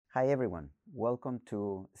Hi, everyone. Welcome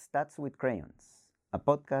to Stats with Crayons, a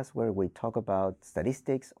podcast where we talk about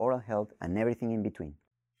statistics, oral health, and everything in between.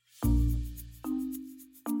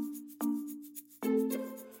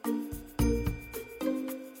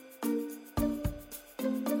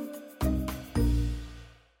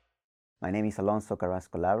 My name is Alonso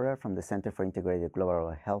Carrasco Labra from the Center for Integrated Global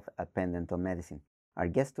Oral Health at Penn Dental Medicine. Our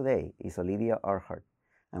guest today is Olivia Earhart,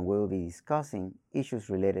 and we will be discussing issues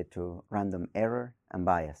related to random error and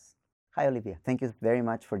bias. Hi, Olivia. Thank you very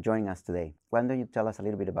much for joining us today. Why don't you tell us a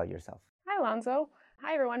little bit about yourself? Hi, Alonso.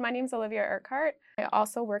 Hi, everyone. My name is Olivia Urquhart. I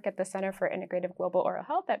also work at the Center for Integrative Global Oral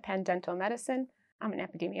Health at Penn Dental Medicine. I'm an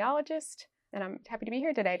epidemiologist, and I'm happy to be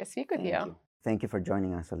here today to speak with you. Thank you for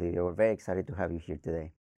joining us, Olivia. We're very excited to have you here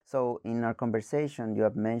today. So, in our conversation, you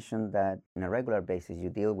have mentioned that on a regular basis you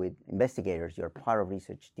deal with investigators, you're part of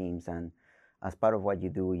research teams, and as part of what you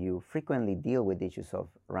do, you frequently deal with issues of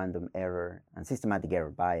random error and systematic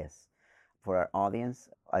error bias. For our audience,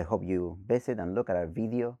 I hope you visit and look at our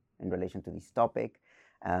video in relation to this topic.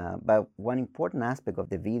 But one important aspect of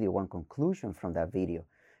the video, one conclusion from that video,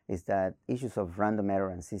 is that issues of random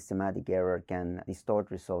error and systematic error can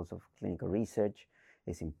distort results of clinical research.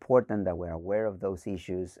 It's important that we're aware of those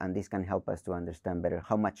issues, and this can help us to understand better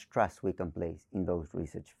how much trust we can place in those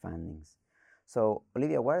research findings. So,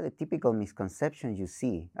 Olivia, what are the typical misconceptions you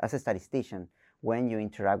see as a statistician when you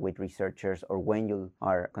interact with researchers or when you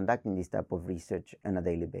are conducting this type of research on a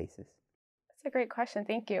daily basis? That's a great question.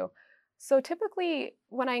 Thank you. So typically,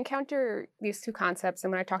 when I encounter these two concepts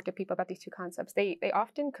and when I talk to people about these two concepts, they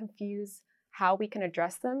often confuse how we can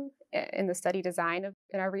address them in the study design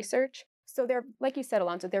in our research. So they're, like you said,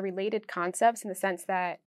 Alonso, they're related concepts in the sense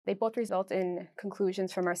that they both result in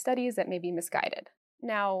conclusions from our studies that may be misguided.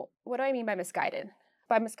 Now, what do I mean by misguided?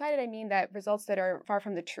 By misguided, I mean that results that are far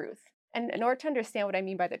from the truth. And in order to understand what I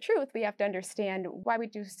mean by the truth, we have to understand why we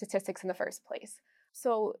do statistics in the first place.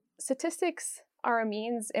 So statistics are a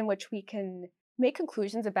means in which we can make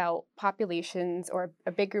conclusions about populations or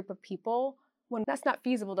a big group of people when that's not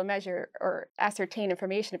feasible to measure or ascertain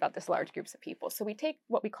information about this large groups of people. So we take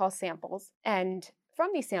what we call samples, and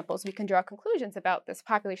from these samples, we can draw conclusions about this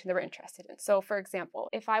population that we're interested in. So for example,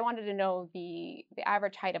 if I wanted to know the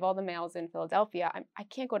average height of all the males in Philadelphia, I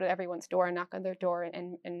can't go to everyone's door and knock on their door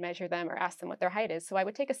and measure them or ask them what their height is. So I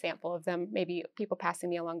would take a sample of them, maybe people passing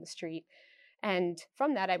me along the street. And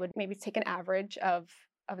from that, I would maybe take an average of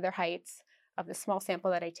their heights, of the small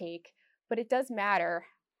sample that I take. But it does matter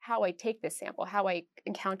how I take this sample, how I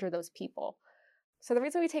encounter those people. So the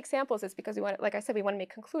reason we take samples is because we want, like I said, we want to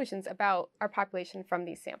make conclusions about our population from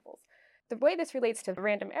these samples. The way this relates to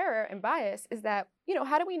random error and bias is that,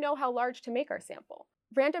 how do we know how large to make our sample?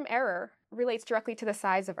 Random error relates directly to the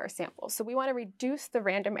size of our sample. So we want to reduce the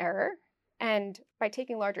random error, and by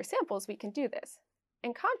taking larger samples, we can do this.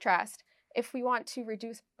 In contrast, if we want to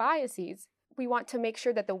reduce biases, we want to make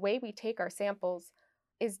sure that the way we take our samples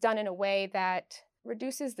is done in a way that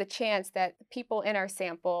reduces the chance that people in our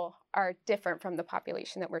sample are different from the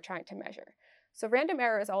population that we're trying to measure. So random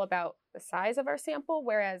error is all about the size of our sample,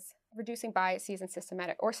 whereas reducing biases and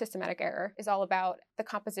systematic error is all about the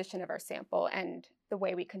composition of our sample and the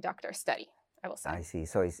way we conduct our study, I will say. I see.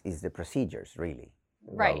 So it's the procedures, really,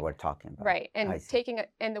 right. what we're talking about. Right. And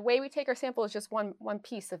and the way we take our sample is just one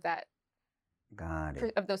piece of that. Got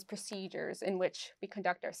it. Of those procedures in which we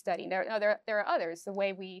conduct our study. There are others. The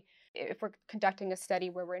way if we're conducting a study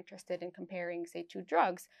where we're interested in comparing, say, two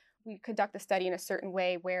drugs, we conduct the study in a certain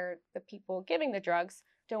way where the people giving the drugs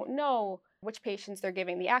don't know which patients they're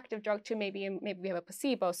giving the active drug to. Maybe we have a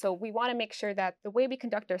placebo. So we want to make sure that the way we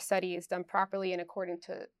conduct our study is done properly and according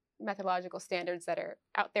to methodological standards that are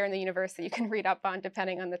out there in the universe that you can read up on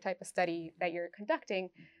depending on the type of study that you're conducting,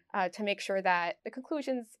 to make sure that the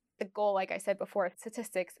conclusions, the goal, like I said before,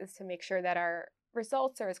 statistics is to make sure that our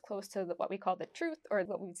results are as close to what we call the truth or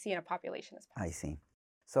what we see in a population as possible. I see.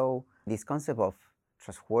 So this concept of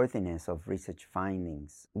trustworthiness of research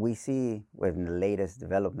findings, we see with the latest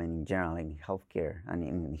development in general in healthcare and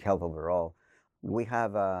in health overall, we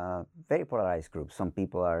have a very polarized group. Some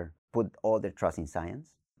people put all their trust in science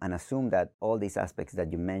and assume that all these aspects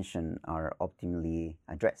that you mentioned are optimally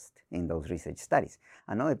addressed in those research studies.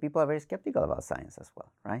 And other people are very skeptical about science as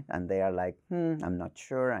well, right? And they are like, I'm not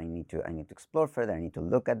sure, I need to explore further, I need to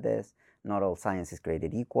look at this. Not all science is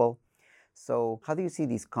created equal. So how do you see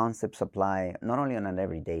these concepts apply not only on an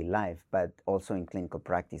everyday life, but also in clinical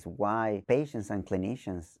practice? Why patients and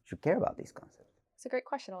clinicians should care about these concepts? It's a great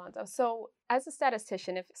question, Alonso. So as a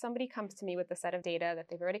statistician, if somebody comes to me with a set of data that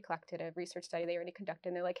they've already collected, a research study they already conducted,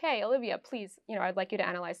 and they're like, hey, Olivia, please, I'd like you to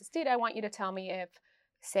analyze this data. I want you to tell me if,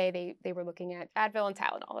 say, they were looking at Advil and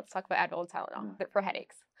Tylenol. Let's talk about Advil and Tylenol for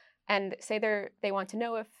headaches. and say they want to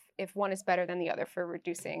know if one is better than the other for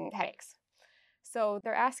reducing headaches. So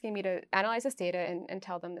they're asking me to analyze this data and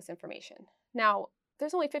tell them this information. Now,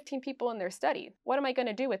 there's only 15 people in their study. What am I going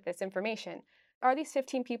to do with this information? Are these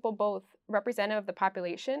 15 people both representative of the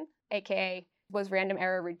population, aka was random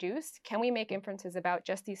error reduced? Can we make inferences about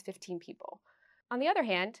just these 15 people? On the other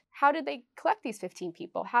hand, how did they collect these 15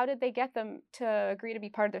 people? How did they get them to agree to be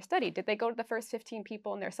part of their study? Did they go to the first 15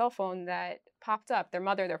 people in their cell phone that popped up, their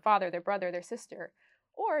mother, their father, their brother, their sister?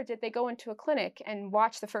 Or did they go into a clinic and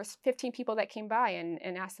watch the first 15 people that came by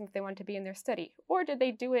and ask them if they wanted to be in their study? Or did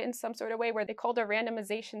they do it in some sort of way where they called a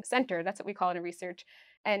randomization center, that's what we call it in research,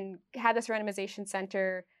 and had this randomization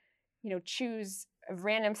center, choose a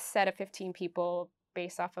random set of 15 people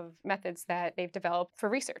based off of methods that they've developed for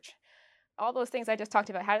research? All those things I just talked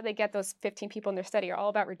about, how did they get those 15 people in their study, are all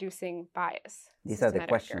about reducing bias. These are the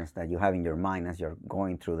questions that you have in your mind as you're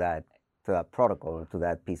going through that protocol, to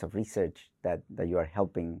that piece of research that you are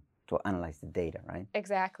helping to analyze the data, right?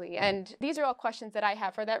 Exactly. And these are all questions that I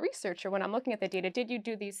have for that researcher when I'm looking at the data. Did you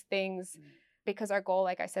do these things? Because our goal,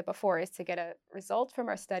 like I said before, is to get a result from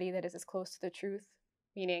our study that is as close to the truth,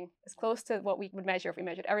 meaning as close to what we would measure if we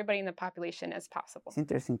measured everybody in the population as possible. It's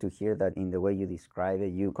interesting to hear that in the way you describe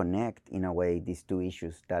it, you connect, in a way, these two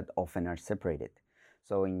issues that often are separated.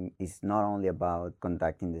 So it's not only about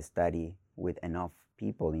conducting the study with enough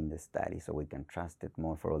people in the study so we can trust it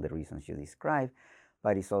more for all the reasons you described,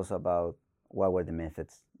 but it's also about what were the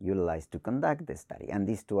methods utilized to conduct the study. And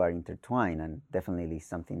these two are intertwined, and definitely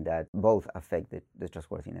something that both affect the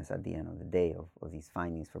trustworthiness at the end of the day of these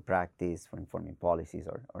findings for practice, for informing policies,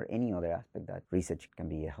 or any other aspect that research can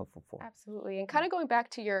be helpful for. Absolutely. And kind of going back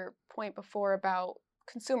to your point before about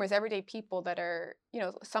consumers, everyday people that are,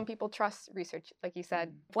 some people trust research, like you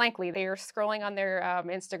said, blankly. They're scrolling on their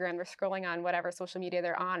Instagram, they're scrolling on whatever social media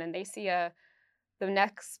they're on, and they see the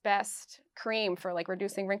next best cream for like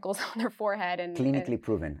reducing wrinkles on their forehead. And clinically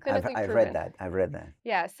proven. I've read that.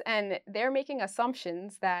 Yes, and they're making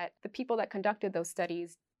assumptions that the people that conducted those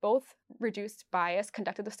studies both reduced bias,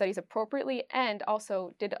 conducted the studies appropriately, and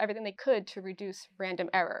also did everything they could to reduce random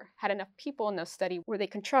error. Had enough people in those study where they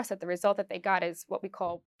can trust that the result that they got is what we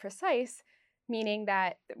call precise, meaning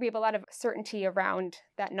that we have a lot of certainty around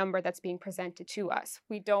that number that's being presented to us.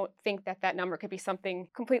 We don't think that number could be something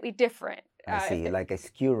completely different. I see, like a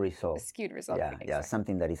skewed result. A skewed result. Yeah, exactly.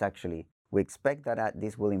 Something that is actually, we expect that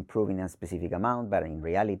this will improve in a specific amount, but in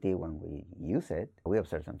reality, when we use it, we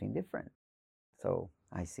observe something different. So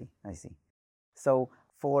I see. So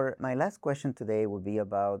for my last question today would be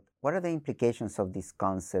about what are the implications of these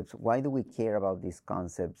concepts? Why do we care about these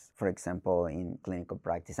concepts, for example, in clinical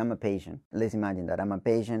practice? I'm a patient. Let's imagine that I'm a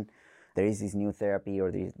patient. There is this new therapy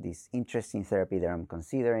or this interesting therapy that I'm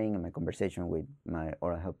considering in my conversation with my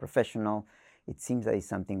oral health professional. It seems that it's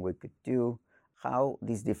something we could do. How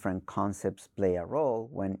these different concepts play a role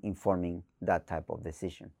when informing that type of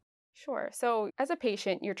decision? Sure. So as a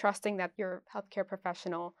patient, you're trusting that your healthcare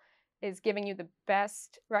professional is giving you the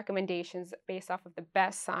best recommendations based off of the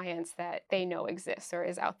best science that they know exists or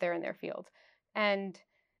is out there in their field. And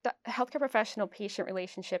the healthcare professional-patient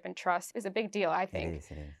relationship and trust is a big deal, I think. It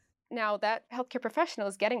is. Now, that healthcare professional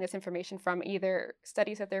is getting this information from either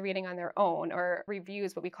studies that they're reading on their own or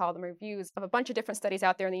reviews, what we call them reviews, of a bunch of different studies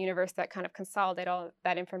out there in the universe that kind of consolidate all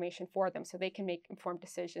that information for them so they can make informed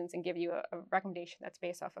decisions and give you a recommendation that's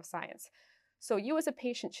based off of science. So you as a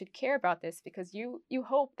patient should care about this because you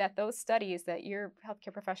hope that those studies that your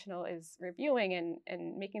healthcare professional is reviewing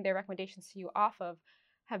and making their recommendations to you off of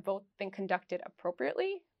have both been conducted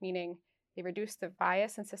appropriately, meaning they reduce the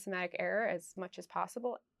bias and systematic error as much as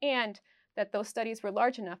possible, and that those studies were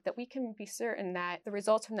large enough that we can be certain that the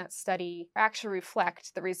results from that study actually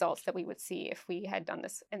reflect the results that we would see if we had done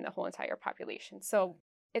this in the whole entire population. So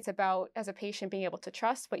it's about, as a patient, being able to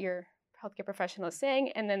trust what your healthcare professional is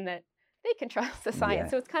saying, and then that they can trust the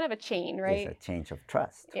science. So it's kind of a chain, right? It's a change of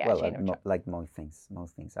trust. Yeah, well, chain of trust. Like most things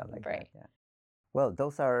are like right. that. Yeah. Well,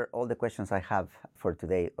 those are all the questions I have for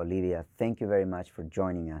today, Olivia. Thank you very much for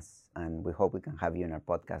joining us, and we hope we can have you in our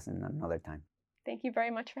podcast in another time. Thank you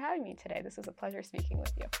very much for having me today. This was a pleasure speaking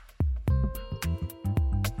with you.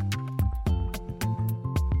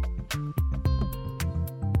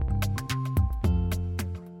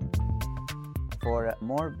 For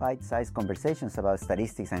more bite-sized conversations about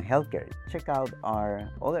statistics and healthcare, check out our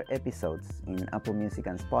other episodes in Apple Music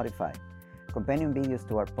and Spotify. Companion videos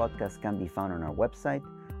to our podcast can be found on our website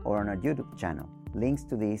or on our YouTube channel. Links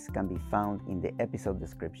to these can be found in the episode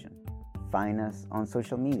description. Find us on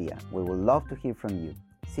social media. We would love to hear from you.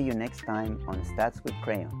 See you next time on Stats with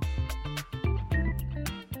Crayons.